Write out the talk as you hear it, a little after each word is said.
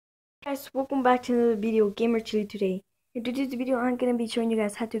Guys, welcome back to another video, Gamer Chili today. In today's video, I'm gonna be showing you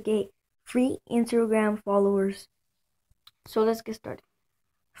guys how to get free Instagram followers. So let's get started.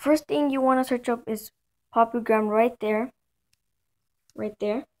 First thing you want to search up is Popugram right there.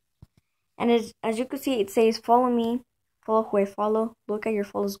 And as you can see, it says follow me, follow who I follow, look at your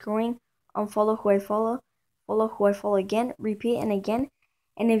follows growing, unfollow who I follow who I follow again, repeat and again.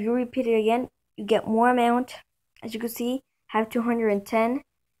 And if you repeat it again, you get more amount. As you can see, I have 210.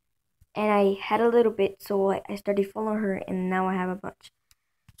 And I had a little bit, so I started following her, and now I have a bunch.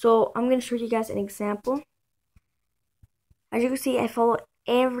 So I'm gonna show you guys an example. As you can see, I follow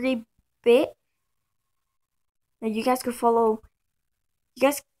every bit. Now you guys could follow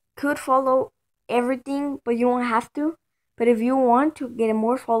everything, but you don't have to. But if you want to get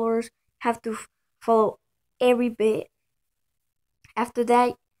more followers, you have to follow every bit. After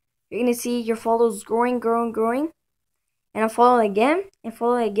that, you're gonna see your followers growing. And I'll follow again and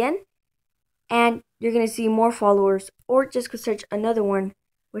follow again. And you're going to see more followers, or just go search another one,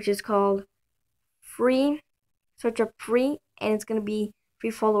 which is called free. Search up free, and it's going to be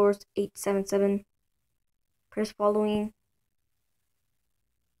free followers 877. Press following.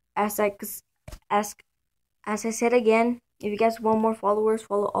 As I said again, if you guys want more followers,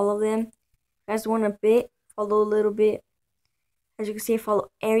 follow all of them. If you guys want a bit, follow a little bit. As you can see, I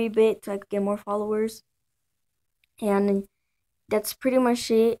follow every bit so I can get more followers. And that's pretty much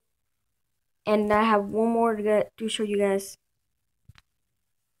it. And I have one more to show you guys.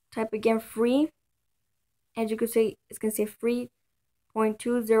 Type again free. As you can see, it's going to say free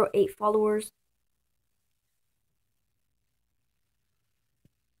 0.208 followers.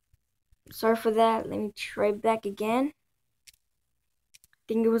 Sorry for that. Let me try back again. I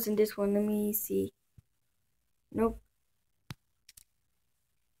think it was in this one. Let me see. Nope.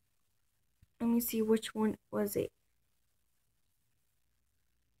 Let me see which one was it.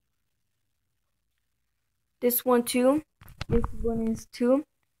 This one too. This one is too.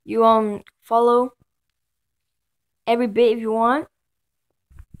 You follow every bit if you want.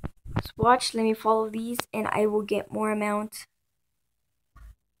 Just watch. Let me follow these, and I will get more amount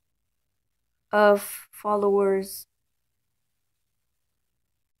of followers.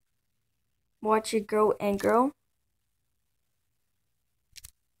 Watch it grow and grow.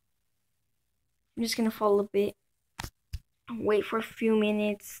 I'm just gonna follow a bit. Wait for a few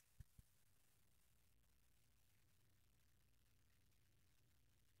minutes.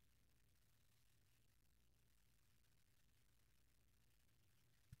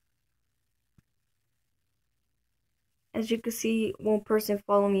 As you can see, one person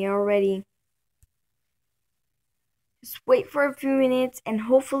follow me already. Just wait for a few minutes, and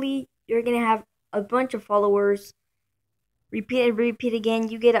hopefully you're gonna have a bunch of followers. Repeat and repeat again.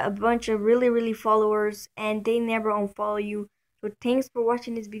 You get a bunch of really followers, and they never unfollow you. So thanks for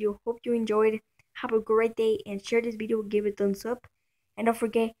watching this video. Hope you enjoyed. Have a great day, and share this video. Give it a thumbs up, and don't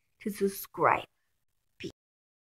forget to subscribe.